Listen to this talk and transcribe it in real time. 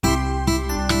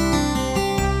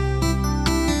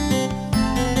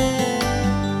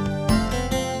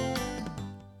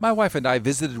My wife and I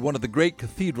visited one of the great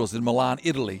cathedrals in Milan,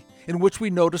 Italy, in which we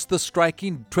noticed the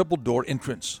striking triple door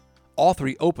entrance. All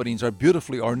three openings are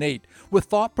beautifully ornate, with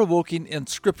thought-provoking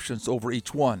inscriptions over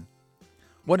each one.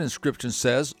 One inscription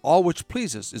says, "All which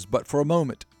pleases is but for a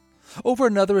moment." Over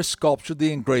another is sculptured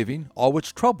the engraving, "All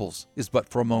which troubles is but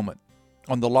for a moment."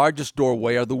 On the largest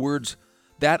doorway are the words,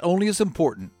 "That only is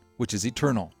important, which is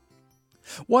eternal."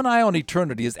 One eye on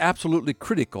eternity is absolutely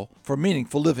critical for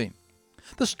meaningful living.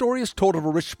 The story is told of a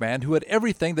rich man who had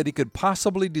everything that he could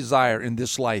possibly desire in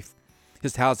this life.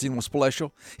 His housing was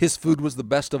palatial, his food was the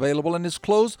best available, and his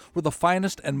clothes were the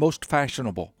finest and most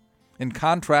fashionable. In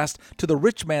contrast to the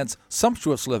rich man's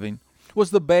sumptuous living was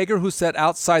the beggar who sat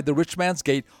outside the rich man's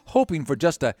gate hoping for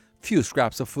just a few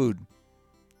scraps of food.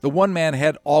 The one man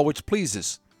had all which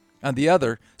pleases, and the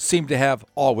other seemed to have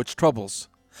all which troubles.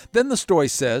 Then the story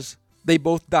says, they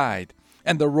both died,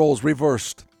 and the roles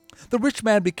reversed. The rich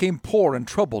man became poor and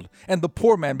troubled, and the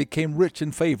poor man became rich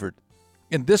and favored.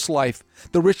 In this life,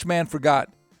 the rich man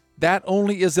forgot, that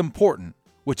only is important,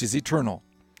 which is eternal.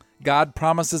 God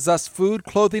promises us food,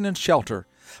 clothing, and shelter,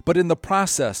 but in the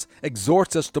process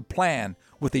exhorts us to plan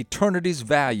with eternity's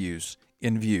values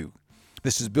in view.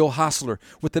 This is Bill Hostler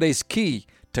with today's Key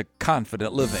to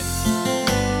Confident Living.